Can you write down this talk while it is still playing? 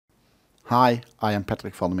Hi, I am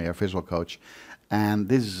Patrick van der Meer, Visualcoach, and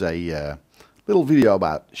this is a little video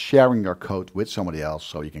about sharing your code with somebody else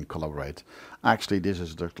so you can collaborate. Actually, this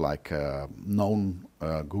is just like known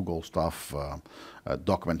Google stuff,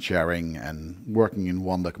 document sharing and working in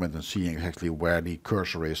one document and seeing exactly where the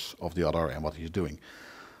cursor is of the other and what he's doing.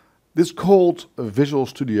 This is called Visual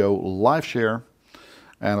Studio Live Share,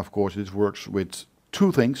 and of course this works with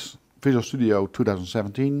two things: Visual Studio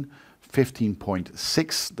 2017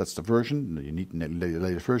 15.6, that's the version, you need the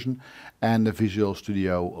latest version, and the Visual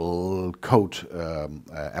Studio Code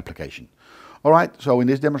application. Alright, so in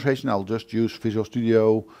this demonstration I'll just use Visual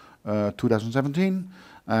Studio 2017,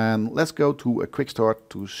 and let's go to a quick start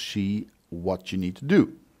to see what you need to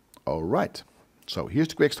do. Alright, so here's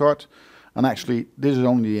the quick start, and actually this is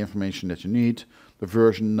only the information that you need. The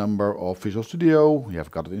version number of Visual Studio, you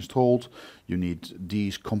have got it installed, you need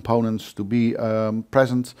these components to be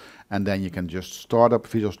present, and then you can just start up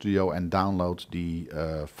Visual Studio and download the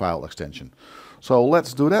file extension. So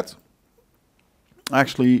let's do that.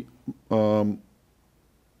 Actually, we'll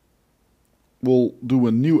do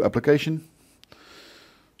a new application.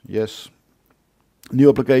 Yes, new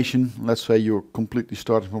application. Let's say you're completely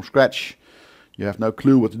starting from scratch. You have no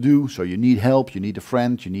clue what to do, so you need help, you need a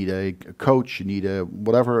friend, you need a coach, you need a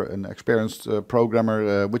whatever, an experienced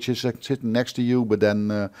programmer which is sitting next to you, but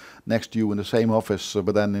then next to you in the same office,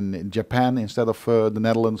 but then in Japan instead of the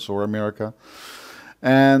Netherlands or America.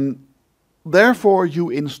 And therefore you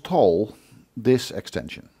install this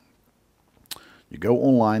extension. You go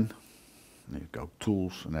online, and you go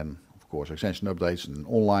tools, and then of course extension updates and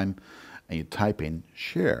online, and you type in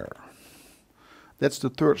share. That's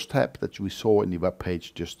the third step that we saw in the web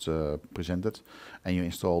page just presented, and you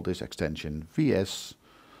install this extension VS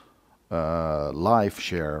Live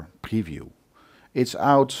Share Preview. It's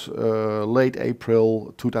out late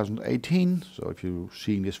April 2018, so if you're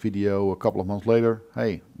seeing this video a couple of months later,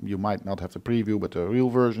 hey, you might not have the preview but the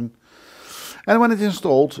real version. And when it's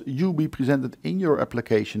installed, you'll be presented in your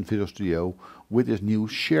application Visual Studio with this new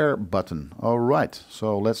share button. Alright,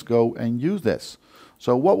 so let's go and use this.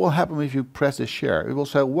 So what will happen if you press this share? It will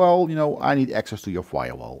say, well, you know, I need access to your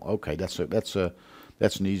firewall. Okay, that's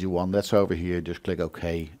an easy one. That's over here. Just click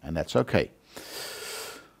OK, and that's okay.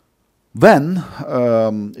 Then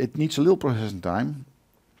it needs a little processing time,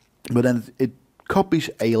 but then it copies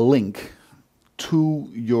a link to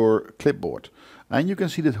your clipboard, and you can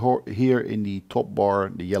see that here in the top bar,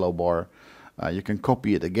 the yellow bar. You can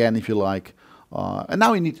copy it again if you like. And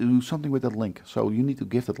now you need to do something with that link. So you need to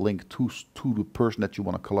give that link to the person that you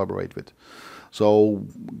want to collaborate with. So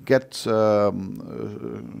get Skype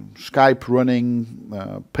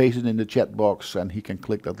running, paste it in the chat box, and he can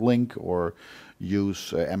click that link, or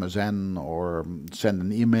use MSN, or send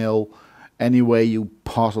an email. Any way you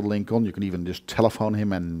pass the link on, you can even just telephone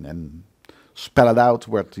him and spell it out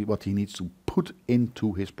what he needs to put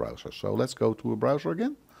into his browser. So let's go to a browser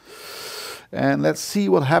again. And let's see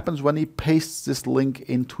what happens when he pastes this link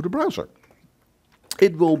into the browser.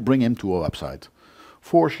 It will bring him to a website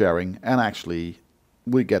for sharing, and actually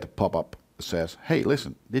we get a pop-up that says, hey,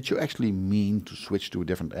 listen, did you actually mean to switch to a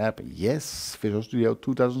different app? Yes, Visual Studio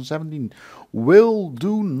 2017 will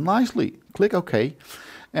do nicely. Click OK.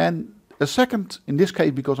 And a second, in this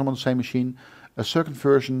case, because I'm on the same machine, a second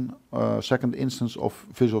version, second instance of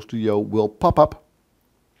Visual Studio will pop up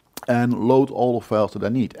and load all the files that I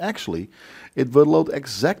need. Actually, it will load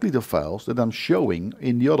exactly the files that I'm showing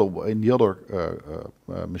in the other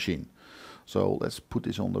machine. So let's put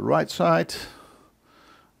this on the right side,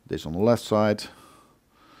 this on the left side,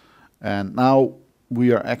 and now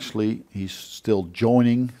we are actually, he's still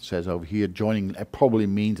joining. It says over here joining. It probably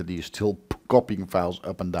means that he's still copying files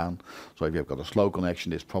up and down. So if you've got a slow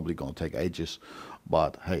connection, it's probably going to take ages.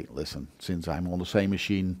 But hey, listen, since I'm on the same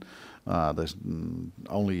machine, there's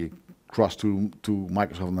only cross to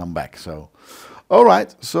Microsoft and I'm back. So,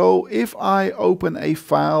 alright, so if I open a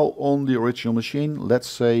file on the original machine, let's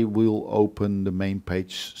say we'll open the main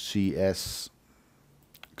page CS,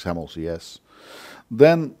 XAML CS,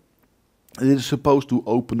 then it is supposed to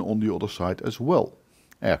open on the other side as well.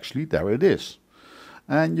 Actually, there it is.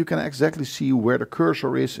 And you can exactly see where the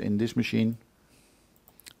cursor is in this machine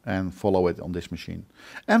and follow it on this machine.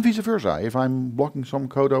 And vice versa. If I'm blocking some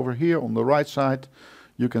code over here on the right side,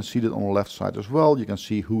 you can see that on the left side as well. You can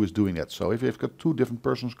see who is doing that. So if you've got two different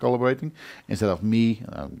persons collaborating, instead of me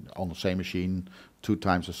on the same machine, 2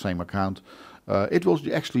 times the same account, it will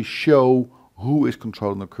actually show who is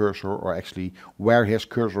controlling the cursor, or actually where his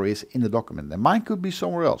cursor is in the document. And mine could be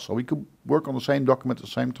somewhere else. So we could work on the same document at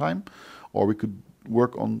the same time, or we could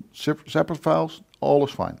work on separate files. All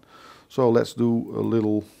is fine. So let's do a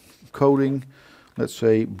little coding. let's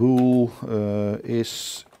say bool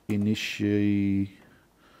is initialized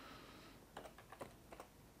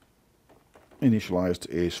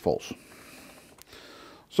is false.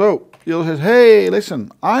 So you'll say, hey,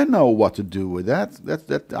 listen, I know what to do with that.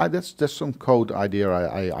 That's some code idea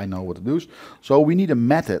I know what to do. So we need a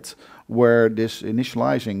method where this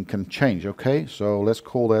initializing can change. Okay, so let's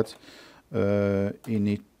call that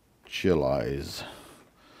initialize.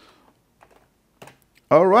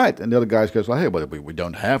 All right, and the other guys goes, well, hey, but we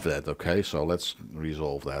don't have that. Okay, so let's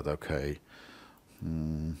resolve that. Okay.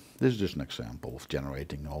 This is just an example of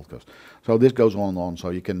generating all those. So this goes on and on.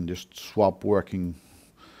 So you can just swap working.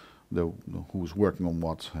 Who's working on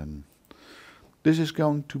what, and this is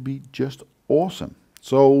going to be just awesome.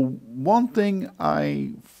 So one thing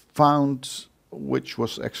I found which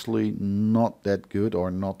was actually not that good or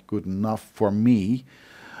not good enough for me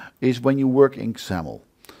is when you work in XAML.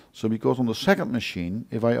 So because on the second machine,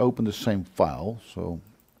 if I open the same file, so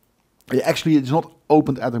actually it's not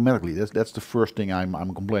opened automatically. That's the first thing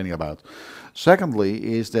I'm complaining about.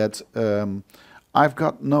 Secondly is that I've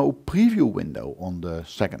got no preview window on the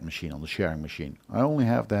second machine, on the sharing machine. I only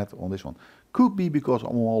have that on this one. Could be because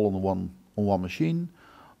I'm all on one machine,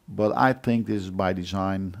 but I think this is by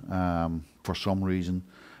design for some reason,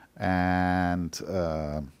 and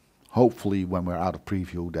hopefully when we're out of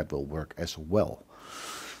preview that will work as well.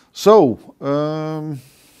 So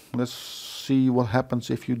let's see what happens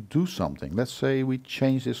if you do something. Let's say we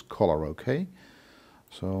change this color, okay?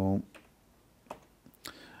 So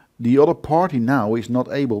the other party now is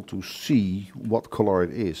not able to see what color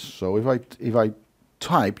it is. So if I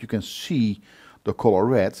type, you can see the color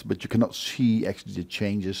red, but you cannot see actually the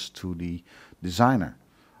changes to the designer.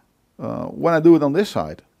 When I do it on this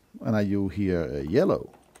side, and I do here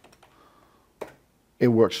yellow, it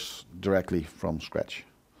works directly from scratch.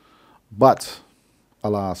 But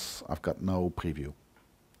alas, I've got no preview.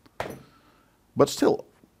 But still,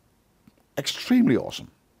 extremely awesome.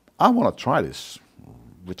 I want to try this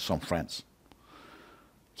with some friends.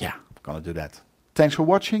 Yeah, I'm gonna do that. Thanks for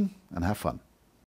watching and have fun.